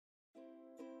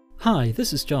Hi,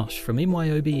 this is Josh from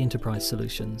MYOB Enterprise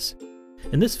Solutions.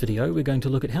 In this video we're going to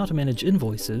look at how to manage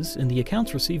invoices in the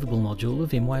Accounts Receivable module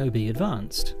of MYOB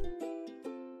Advanced.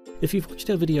 If you've watched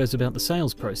our videos about the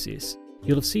sales process,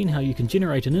 you'll have seen how you can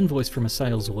generate an invoice from a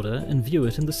sales order and view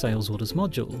it in the Sales Orders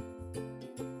module.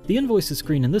 The Invoices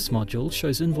screen in this module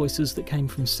shows invoices that came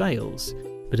from sales,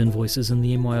 but invoices in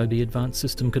the MYOB Advanced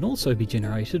system can also be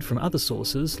generated from other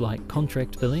sources like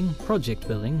contract billing, project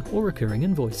billing, or recurring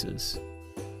invoices.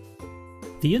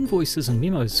 The Invoices and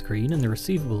Memos screen in the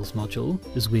Receivables module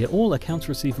is where all accounts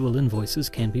receivable invoices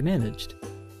can be managed.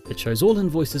 It shows all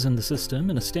invoices in the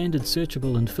system in a standard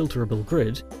searchable and filterable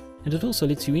grid, and it also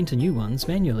lets you enter new ones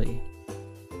manually.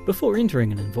 Before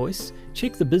entering an invoice,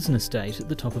 check the business date at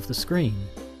the top of the screen.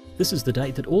 This is the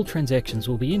date that all transactions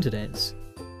will be entered as.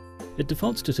 It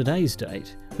defaults to today's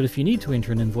date, but if you need to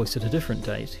enter an invoice at a different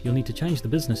date, you'll need to change the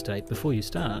business date before you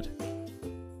start.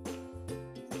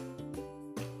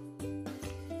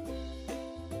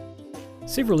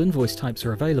 Several invoice types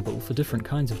are available for different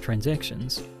kinds of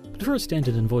transactions, but for a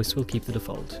standard invoice we'll keep the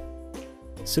default.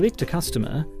 Select a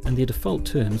customer and their default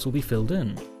terms will be filled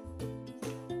in.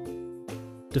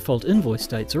 Default invoice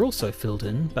dates are also filled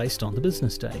in based on the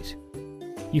business date.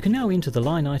 You can now enter the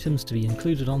line items to be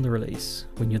included on the release.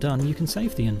 When you're done, you can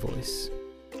save the invoice.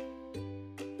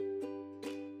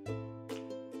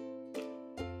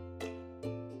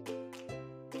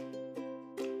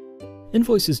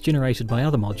 Invoices generated by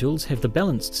other modules have the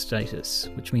balanced status,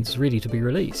 which means it's ready to be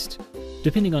released.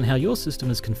 Depending on how your system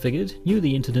is configured,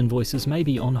 newly entered invoices may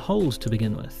be on hold to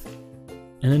begin with.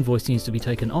 An invoice needs to be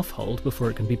taken off hold before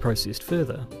it can be processed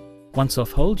further. Once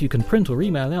off hold, you can print or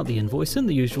email out the invoice in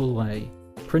the usual way,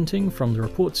 printing from the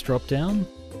Reports drop-down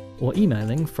or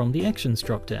emailing from the Actions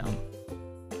drop-down.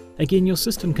 Again, your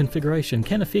system configuration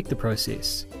can affect the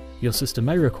process. Your system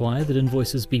may require that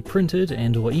invoices be printed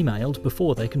and or emailed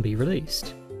before they can be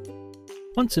released.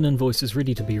 Once an invoice is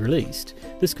ready to be released,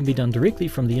 this can be done directly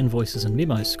from the Invoices and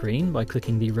Memos screen by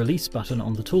clicking the Release button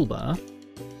on the toolbar,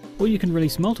 or you can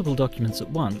release multiple documents at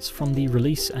once from the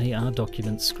Release AR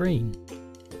Documents screen.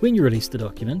 When you release the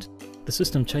document, the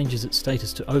system changes its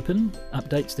status to open,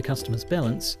 updates the customer's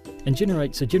balance, and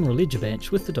generates a general ledger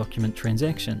batch with the document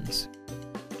transactions.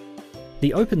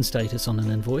 The open status on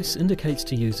an invoice indicates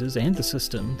to users and the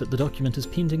system that the document is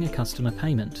pending a customer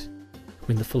payment.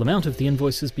 When the full amount of the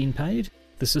invoice has been paid,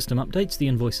 the system updates the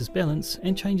invoice's balance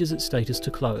and changes its status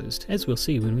to closed, as we'll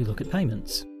see when we look at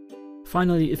payments.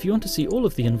 Finally, if you want to see all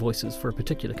of the invoices for a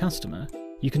particular customer,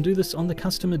 you can do this on the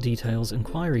Customer Details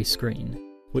Inquiry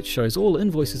screen, which shows all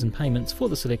invoices and payments for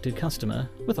the selected customer,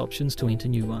 with options to enter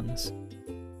new ones.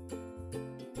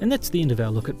 And that's the end of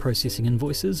our look at processing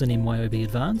invoices in MYOB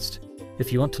Advanced.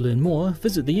 If you want to learn more,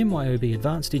 visit the MYOB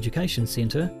Advanced Education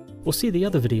Centre or see the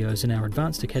other videos in our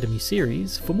Advanced Academy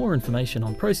series for more information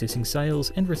on processing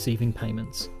sales and receiving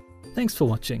payments. Thanks for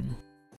watching.